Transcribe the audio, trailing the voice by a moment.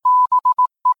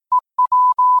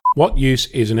What use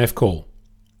is an F-call?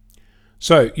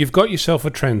 So, you've got yourself a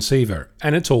transceiver,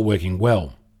 and it's all working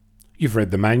well. You've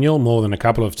read the manual more than a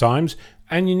couple of times,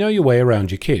 and you know your way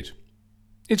around your kit.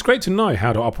 It's great to know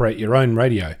how to operate your own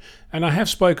radio, and I have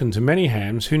spoken to many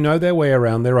hams who know their way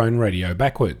around their own radio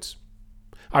backwards.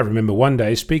 I remember one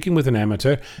day speaking with an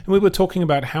amateur, and we were talking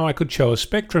about how I could show a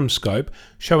spectrum scope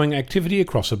showing activity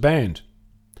across a band.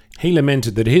 He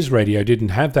lamented that his radio didn't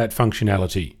have that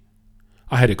functionality.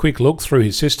 I had a quick look through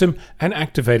his system and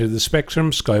activated the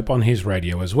spectrum scope on his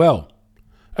radio as well.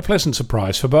 A pleasant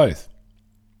surprise for both.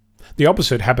 The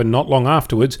opposite happened not long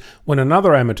afterwards when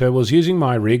another amateur was using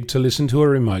my rig to listen to a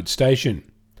remote station.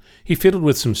 He fiddled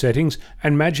with some settings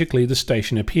and magically the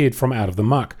station appeared from out of the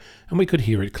muck and we could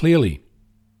hear it clearly.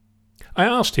 I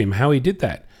asked him how he did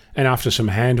that, and after some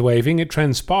hand-waving it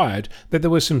transpired that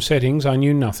there were some settings I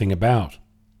knew nothing about.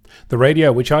 The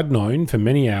radio, which I'd known for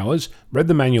many hours, read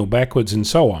the manual backwards and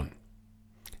so on.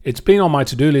 It's been on my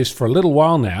to-do list for a little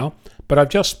while now, but I've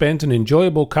just spent an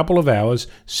enjoyable couple of hours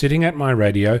sitting at my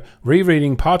radio,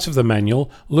 rereading parts of the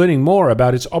manual, learning more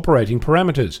about its operating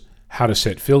parameters, how to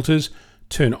set filters,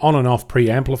 turn on and off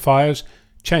preamplifiers,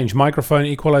 change microphone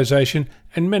equalization,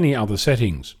 and many other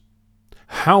settings.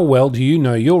 How well do you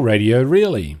know your radio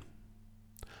really?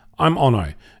 I'm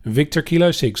Onno, Victor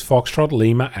Kilo 6 Foxtrot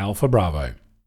Lima Alpha Bravo.